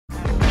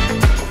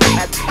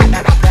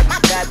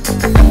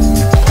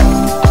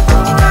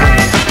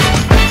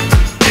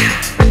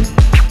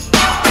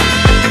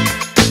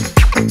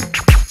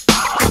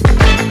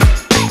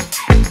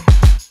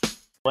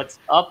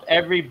up,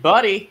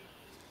 everybody?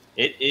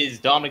 It is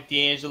Dominic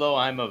D'Angelo.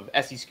 I'm of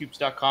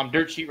SEScoops.com,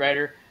 dirt sheet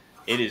writer.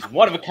 It is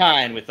One of a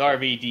Kind with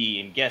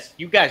RVD. And guess,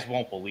 you guys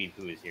won't believe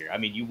who is here. I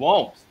mean, you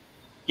won't.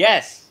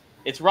 Guess,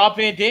 it's Rob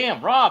Van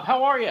Dam. Rob,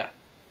 how are you?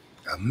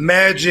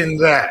 Imagine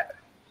that.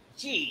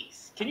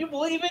 Jeez, can you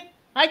believe it?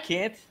 I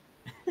can't.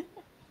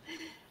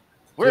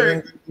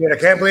 I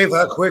can't believe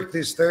how quick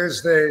these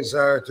Thursdays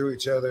are to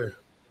each other.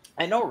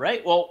 I know,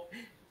 right? Well,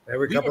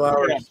 every couple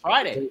hours. On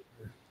Friday.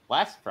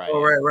 Last Friday.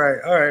 Oh, right.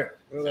 All right.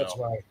 Well, that's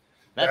why.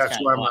 That's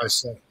why my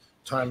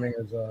timing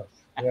is off.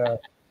 Yeah.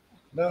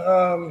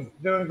 No,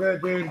 doing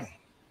good, dude.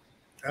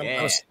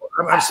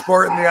 I'm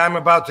sporting the. I'm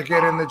about to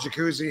get in the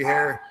jacuzzi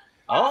here.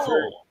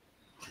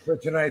 For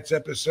tonight's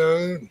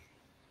episode.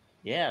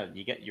 Yeah,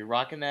 you're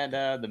rocking that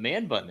the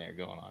man bun there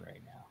going on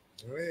right now.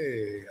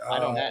 Hey, I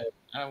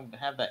don't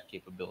have that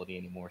capability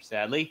anymore,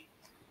 sadly.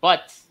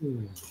 But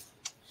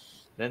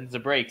then the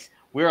breaks.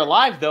 We're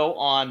live though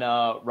on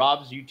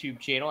Rob's YouTube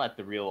channel at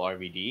The Real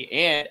RVD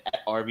and at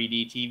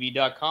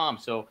RVDTV.com.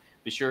 So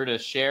be sure to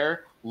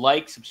share,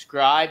 like,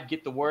 subscribe,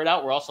 get the word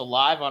out. We're also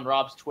live on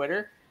Rob's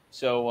Twitter.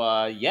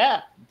 So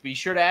yeah, be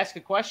sure to ask a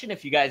question.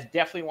 If you guys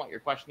definitely want your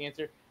question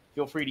answered,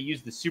 feel free to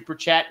use the super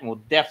chat and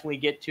we'll definitely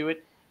get to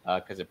it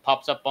because it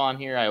pops up on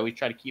here. I always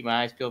try to keep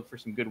my eyes peeled for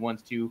some good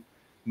ones too,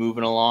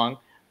 moving along.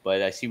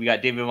 But I see we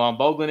got David Von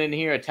Boglin in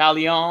here,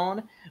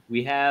 Italian.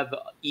 We have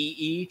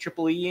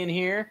Triple E in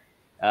here.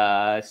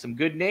 Some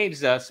good names,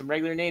 some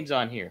regular names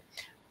on here.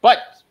 But,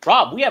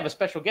 Rob, we have a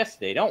special guest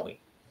today, don't we?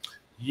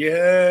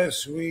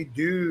 Yes, we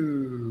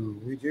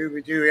do. We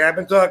do. I've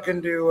been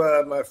talking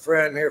to my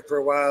friend here for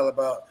a while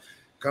about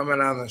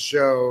coming on the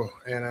show,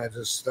 and I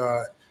just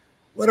thought,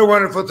 what a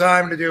wonderful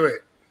time to do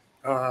it.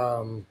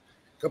 A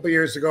couple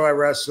years ago, I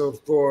wrestled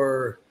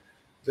for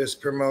this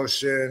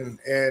promotion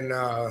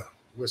in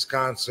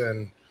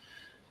Wisconsin,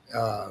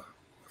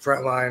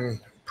 Frontline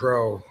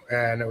Pro,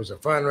 and it was a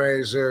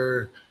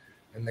fundraiser.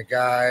 And the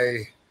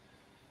guy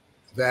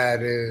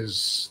that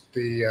is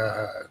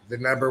the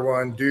number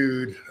one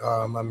dude,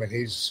 I mean,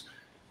 he's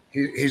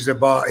the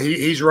boss.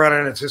 He's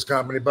running. It's his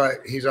company,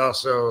 but he's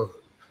also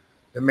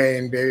the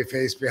main baby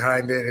face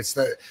behind it. It's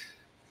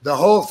the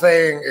whole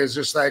thing is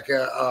just like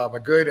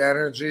a good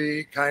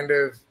energy kind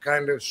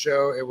of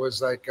show. It was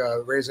like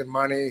raising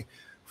money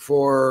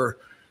for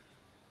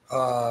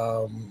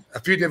a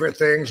few different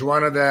things.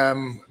 One of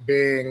them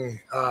being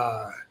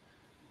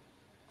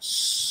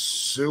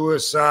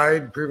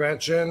suicide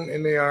prevention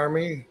in the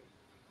Army.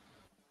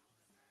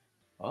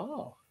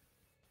 Oh.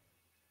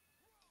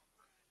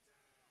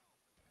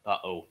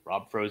 Uh-oh.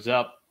 Rob froze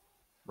up.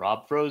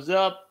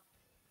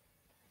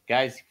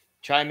 Guys,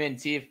 chime in.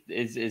 See if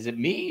is it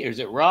me or is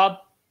it Rob?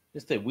 I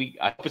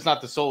hope it's not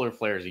the solar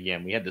flares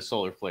again. We had the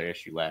solar flare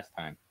issue last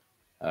time,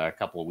 a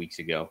couple of weeks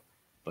ago.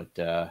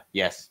 But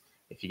yes,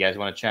 if you guys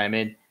want to chime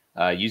in,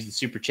 use the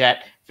super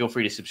chat. Feel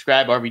free to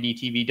subscribe,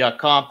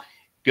 rvdtv.com.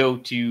 Go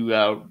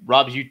to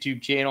Rob's YouTube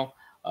channel.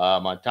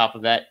 On top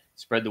of that,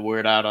 spread the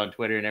word out on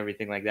Twitter and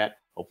everything like that.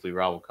 Hopefully,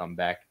 Rob will come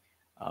back.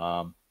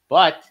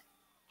 But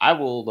I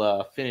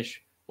will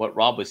finish what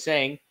Rob was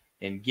saying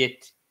and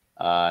get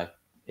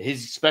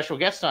his special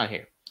guest on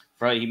here.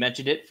 He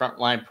mentioned it,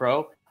 Frontline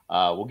Pro.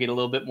 We'll get a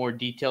little bit more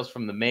details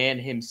from the man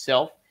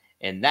himself,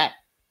 and that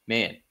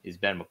man is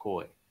Ben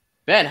McCoy.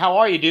 Ben, how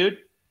are you, dude?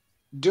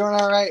 Doing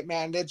all right,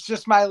 man. It's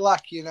just my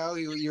luck, you know.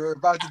 You're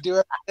about to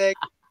do everything.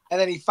 And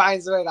then he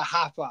finds a way to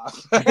hop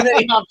off. And then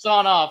he hops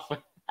on off.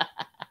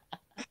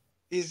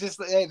 He's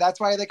just, hey, that's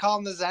why they call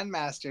him the Zen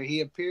Master.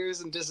 He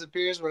appears and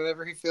disappears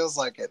whenever he feels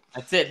like it.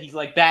 That's it. He's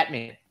like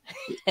Batman.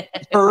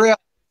 For real.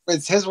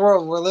 It's his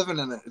world. We're living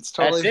in it. It's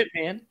totally. That's it,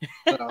 man.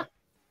 So.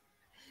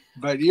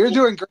 But you're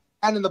doing great.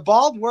 And the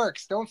bald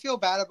works. Don't feel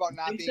bad about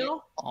not being.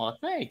 So? Oh,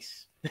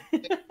 thanks.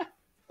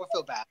 Don't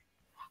feel bad.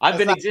 I've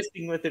been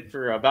existing with it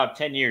for about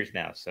 10 years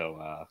now.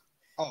 So.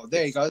 Oh,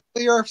 there you go.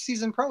 So you're a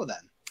seasoned pro then.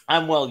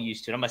 I'm well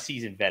used to it. I'm a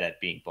seasoned vet at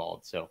being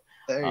bald. So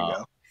there you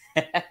go.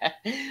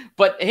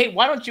 But hey,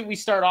 why don't we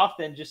start off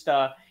then just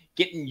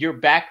getting your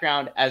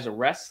background as a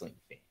wrestling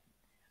fan?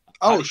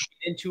 How did you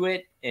get into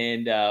it,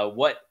 and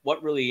what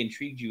really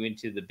intrigued you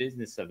into the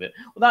business of it?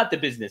 Well, not the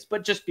business,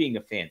 but just being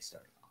a fan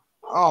starting off.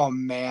 Oh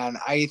man,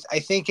 I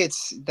think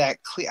it's that.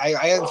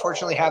 I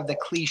unfortunately have the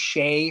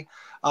cliche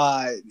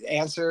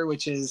answer,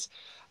 which is.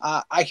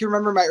 I can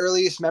remember my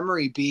earliest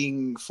memory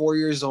being 4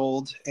 years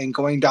old and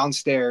going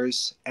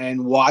downstairs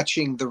and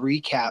watching the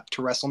recap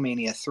to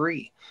WrestleMania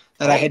 3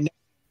 that I had never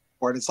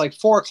before. It's like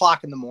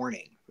 4:00 in the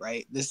morning,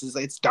 right?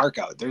 It's dark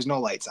out. There's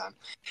no lights on.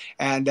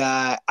 And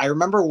I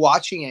remember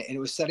watching it, and it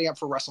was setting up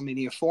for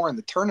WrestleMania 4 in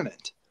the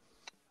tournament.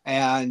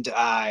 And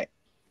I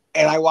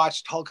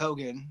watched Hulk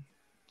Hogan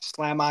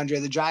slam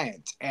Andre the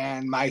Giant,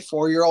 and my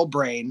 4-year-old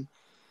brain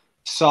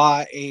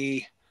saw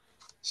a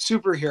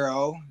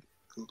superhero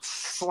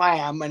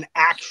slam an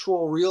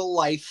actual real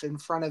life in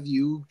front of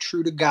you,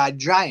 true to God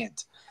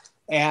giant.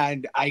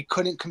 And I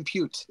couldn't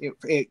compute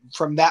it.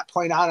 From that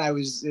point on, I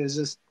was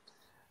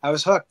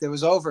hooked. It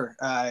was over.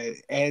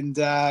 And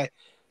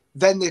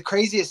then the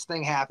craziest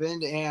thing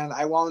happened, and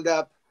I wound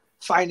up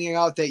finding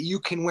out that you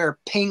can wear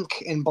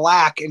pink and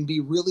black and be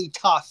really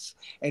tough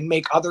and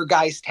make other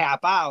guys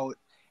tap out,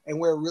 and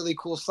wear really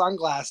cool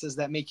sunglasses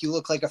that make you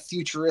look like a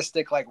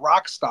futuristic like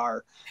rock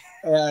star.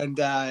 And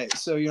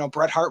so, you know,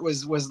 Bret Hart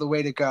was the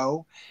way to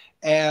go.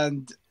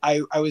 And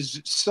I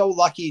was so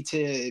lucky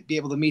to be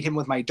able to meet him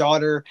with my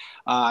daughter.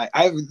 I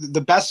have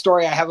the best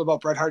story I have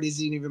about Bret Hart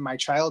isn't even my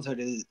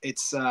childhood.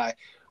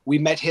 We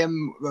met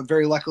him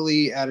very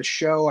luckily at a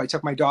show. I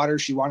took my daughter.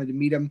 She wanted to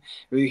meet him.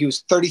 He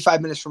was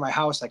 35 minutes from my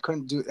house. I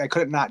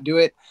couldn't not do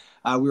it.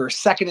 We were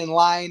second in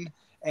line,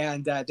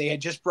 and they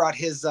had just brought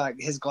his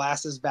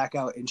glasses back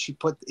out, and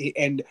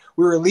and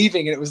we were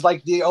leaving, and it was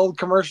like the old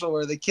commercial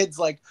where the kid's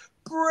like,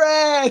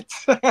 Bret.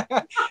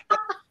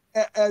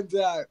 And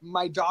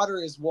my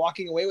daughter is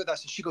walking away with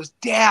us, and she goes,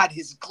 Dad,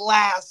 his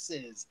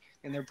glasses.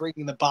 And they're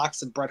bringing the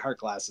box of Bret Hart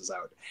glasses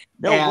out.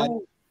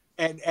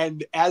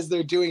 And as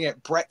they're doing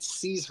it, Bret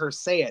sees her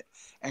say it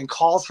and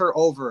calls her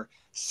over,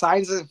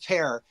 signs a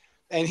pair,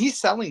 and he's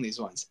selling these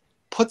ones,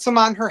 puts them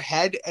on her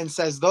head and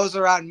says, those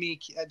are on me,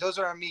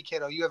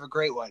 kiddo. You have a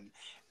great one.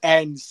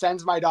 And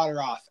sends my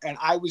daughter off. And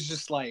I was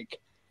just like,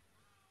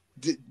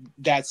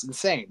 that's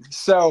insane.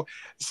 So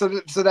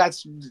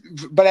that's,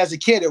 but as a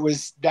kid,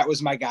 that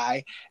was my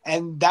guy.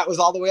 And that was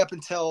all the way up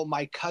until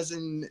my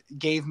cousin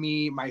gave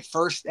me my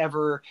first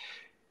ever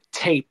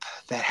tape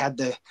that had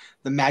the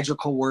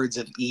magical words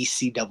of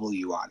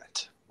ECW on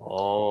it.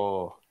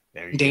 Oh,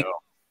 there you go.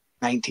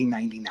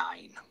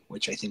 1999,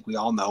 which I think we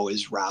all know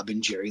is Rob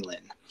and Jerry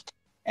Lynn.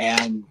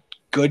 And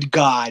good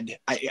God,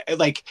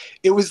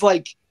 it was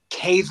like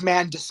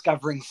caveman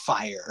discovering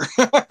fire.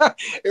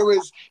 It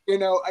was, you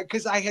know,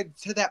 because I had,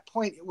 to that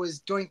point, it was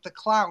Doink the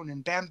Clown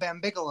and Bam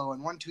Bam Bigelow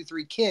and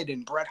 1-2-3 Kid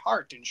and Bret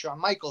Hart and Shawn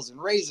Michaels and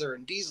Razor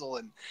and Diesel,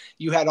 and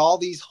you had all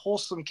these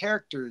wholesome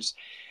characters.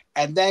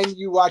 And then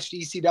you watched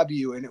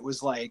ECW, and it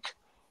was like,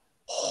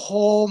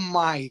 oh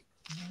my,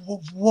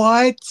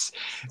 what?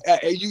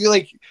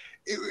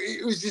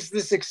 It was just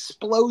this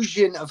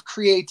explosion of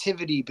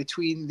creativity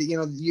between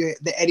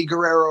the Eddie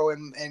Guerrero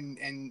and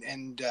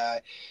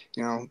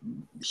you know,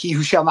 He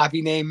Who Shall Not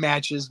Be Named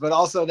matches, but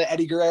also the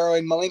Eddie Guerrero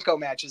and Malenko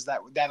matches that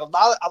a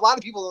lot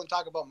of people don't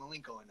talk about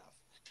Malenko enough.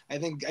 I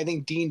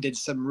think Dean did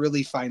some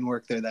really fine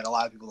work there that a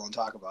lot of people don't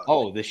talk about.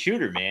 Oh, the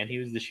shooter, man. He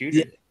was the shooter.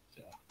 Yeah.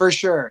 For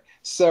sure.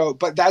 So,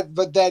 but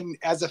then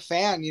as a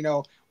fan, you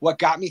know, what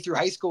got me through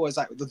high school was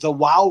the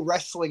WOW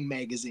Wrestling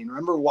magazine.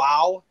 Remember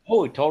WOW?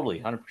 Oh, totally.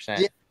 100%.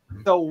 Yeah.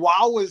 So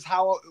WOW was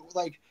how,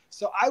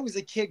 so I was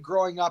a kid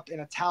growing up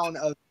in a town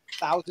of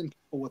 1,000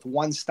 people with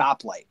one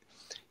stoplight,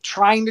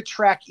 trying to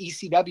track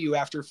ECW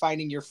after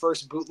finding your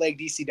first bootleg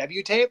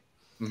ECW tape.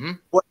 Mm-hmm.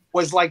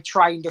 Was like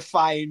trying to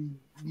find,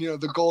 you know,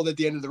 the gold at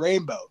the end of the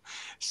rainbow.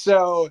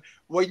 So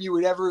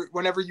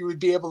whenever you would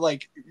be able,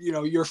 like, you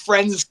know, your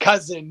friend's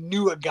cousin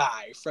knew a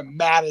guy from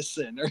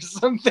Madison or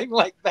something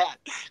like that,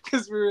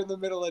 because we were in the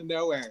middle of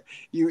nowhere,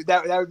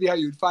 that would be how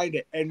you would find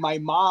it. And my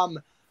mom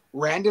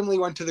randomly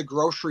went to the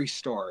grocery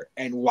store,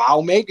 and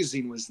WOW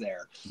magazine was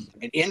there,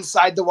 and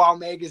inside the WOW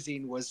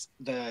magazine was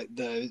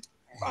the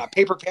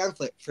paper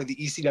pamphlet for the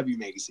ECW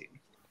magazine,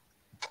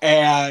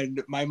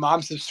 and my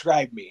mom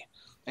subscribed me.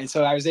 And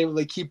so I was able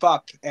to keep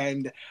up,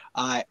 and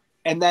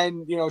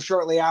then, you know,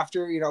 shortly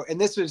after, you know,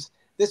 and this was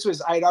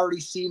I'd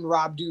already seen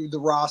Rob do the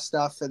Raw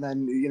stuff, and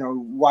then, you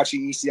know,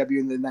 watching ECW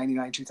in the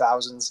 99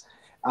 2000s,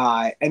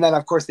 and then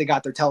of course they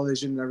got their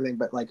television and everything,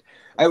 but like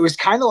it was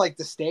kind of like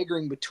the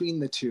staggering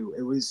between the two.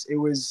 It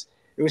was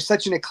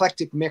such an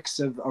eclectic mix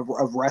of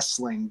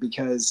wrestling,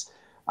 because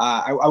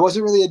I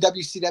wasn't really a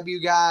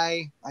WCW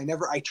guy.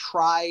 I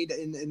tried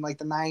in like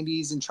the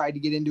 90s and tried to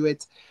get into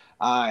it.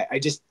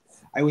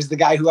 I was the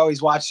guy who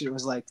always watched it and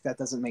was like, that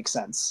doesn't make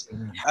sense.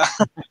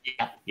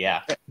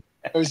 Yeah.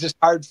 It was just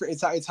hard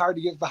it's hard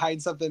to get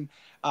behind something.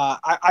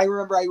 I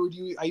remember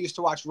I used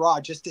to watch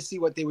Raw just to see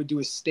what they would do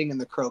with Sting and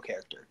the Crow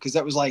character, because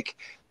that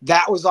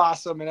was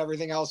awesome, and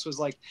everything else was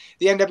like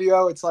the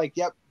NWO. It's like,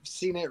 yep,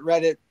 seen it,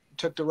 read it,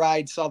 took the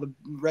ride,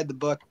 read the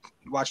book,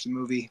 watched the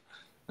movie.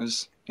 It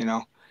was, you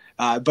know,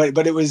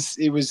 but it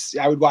was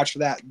I would watch for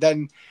that.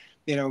 Then,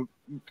 you know,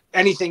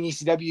 anything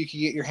ECW you could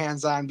get your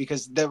hands on,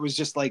 because that was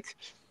just like,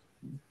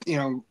 you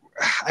know,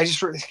 there's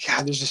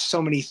just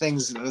so many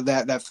things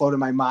that floated in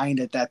my mind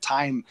at that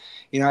time.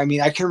 You know, I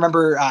mean, I can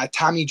remember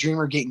Tommy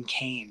Dreamer getting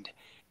caned,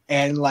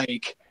 and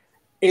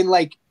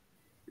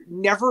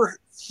never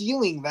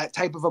feeling that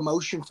type of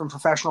emotion from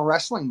professional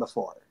wrestling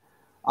before.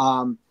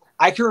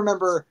 I can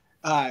remember,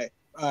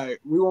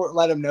 we won't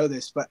let him know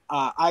this, but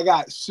I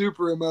got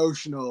super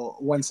emotional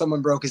when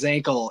someone broke his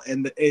ankle,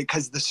 and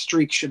because the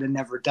streak should have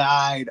never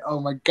died. Oh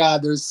my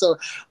God, there's so,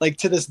 like,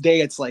 to this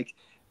day, it's like,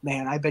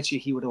 man, I bet you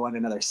he would have won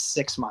another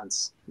 6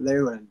 months.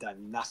 They would have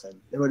done nothing.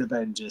 It would have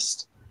been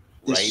just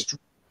this. Right.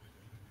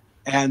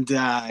 And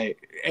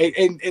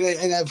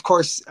of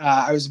course,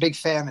 I was a big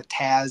fan of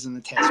Taz and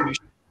the Taz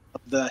mission.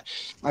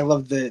 I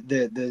love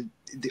the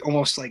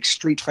almost like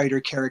Street Fighter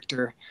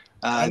character.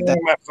 I know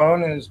where my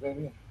phone is,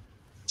 baby.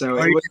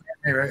 So you can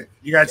hear me, right?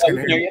 You guys can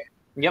hear me.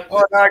 Yep.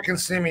 Oh, now I can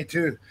see me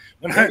too.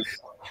 When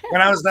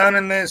I was down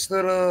in this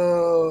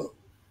little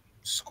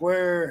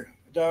square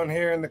down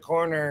here in the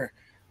corner.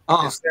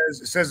 It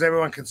says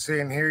everyone can see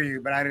and hear you,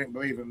 but I didn't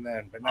believe him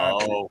then. But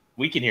now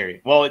we can hear you.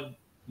 Well,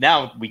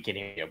 now we can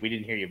hear you. We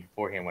didn't hear you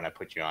beforehand when I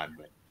put you on,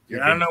 but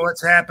I don't know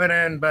what's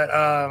happening, but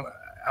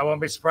I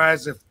won't be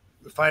surprised if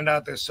we find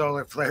out there's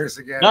solar flares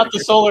again. Not the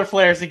solar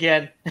flares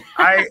again.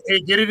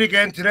 It did it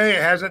again today.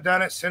 It hasn't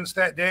done it since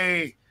that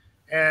day.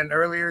 And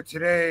earlier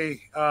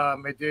today,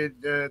 it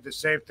did the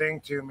same thing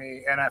to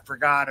me, and I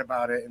forgot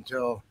about it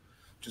until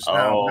just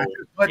now. I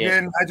just plugged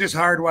in. I just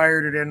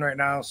hardwired it in right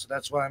now, so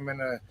that's why I'm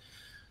in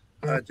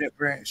a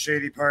different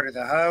shady part of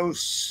the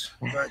house.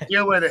 But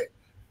deal with it.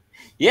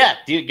 Yeah,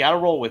 dude, gotta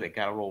roll with it.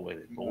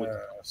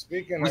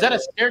 Was that a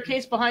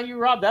staircase behind you,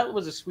 Rob? That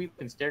was a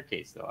sweeping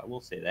staircase, though. I will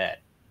say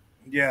that.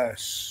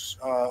 Yes.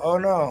 Oh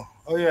no.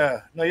 Oh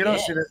yeah. No, you don't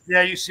see that.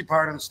 Yeah, you see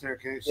part of the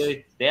staircase.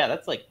 Yeah,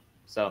 that's like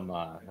some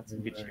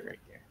good shit right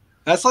there.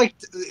 That's like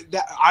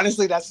that.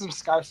 Honestly, that's some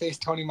Scarface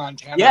Tony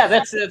Montana. Yeah,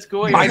 that's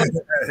cool.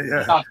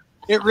 Yeah.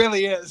 It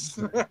really is.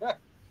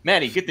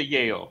 Manny, get the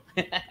yayo.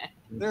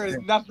 There is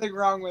nothing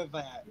wrong with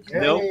that.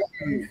 Nope.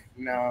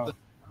 No.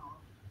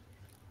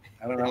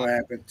 I don't know what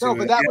happened to No,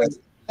 but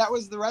that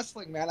was the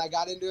wrestling, man. I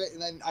got into it,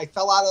 and then I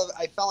fell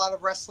out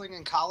of wrestling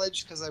in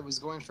college because I was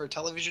going for a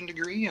television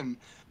degree, and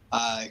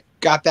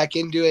got back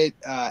into it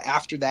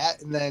after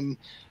that. And then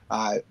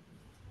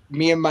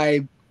me and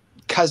my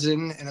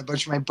cousin and a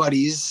bunch of my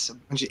buddies, a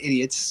bunch of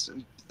idiots,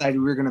 decided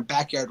we were going to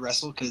backyard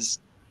wrestle because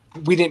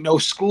we didn't know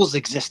schools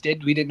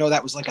existed. We didn't know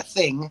that was like a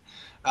thing.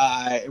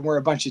 And we're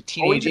a bunch of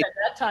teenagers. Even at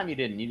that time, you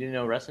didn't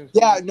know wrestling?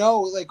 Yeah,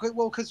 no,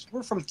 because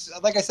we're from,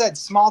 like I said,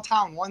 small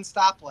town, one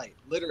stoplight,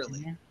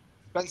 literally. Mm-hmm.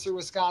 Spencer,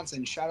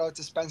 Wisconsin. Shout out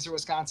to Spencer,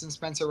 Wisconsin.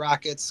 Spencer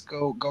Rockets.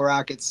 Go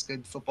Rockets.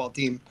 Good football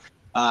team.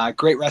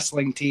 Great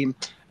wrestling team.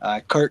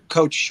 Coach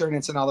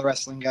Shernitz and all the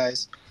wrestling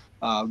guys.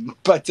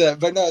 But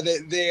no,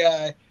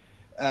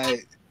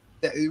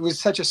 it was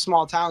such a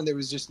small town. There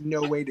was just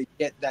no way to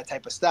get that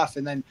type of stuff.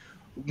 And then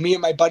me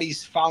and my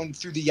buddies found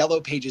through the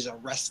yellow pages a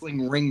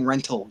wrestling ring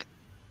rental.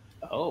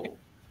 Oh.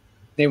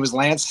 His name was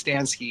Lance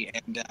Stansky,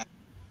 and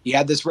he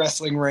had this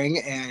wrestling ring,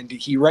 and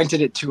he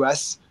rented it to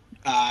us.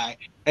 I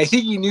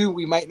think he knew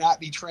we might not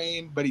be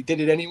trained, but he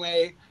did it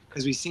anyway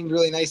because we seemed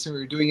really nice and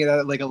we were doing it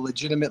at like a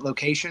legitimate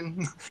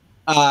location.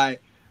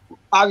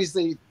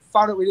 Obviously,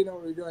 found out we didn't know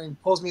what we were doing,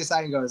 pulls me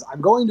aside and goes,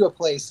 I'm going to a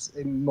place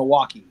in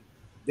Milwaukee.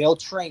 They'll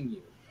train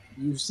you.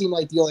 You seem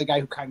like the only guy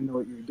who kind of know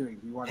what you're doing.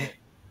 Do you want to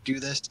do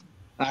this?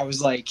 And I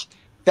was like,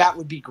 that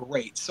would be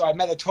great. So I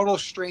met a total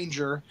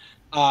stranger,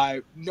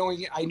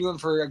 knowing I knew him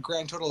for a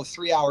grand total of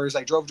 3 hours.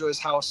 I drove to his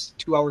house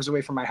 2 hours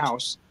away from my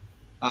house.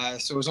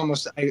 So it was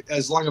almost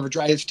as long of a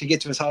drive to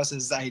get to his house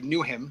as I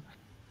knew him.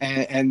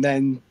 And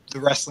then the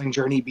wrestling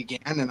journey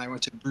began, and I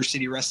went to Brew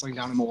City Wrestling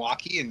down in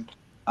Milwaukee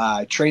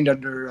and trained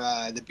under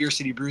the Beer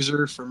City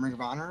Bruiser from Ring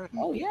of Honor.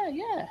 Oh,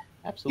 yeah,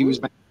 absolutely. He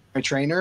was my trainer.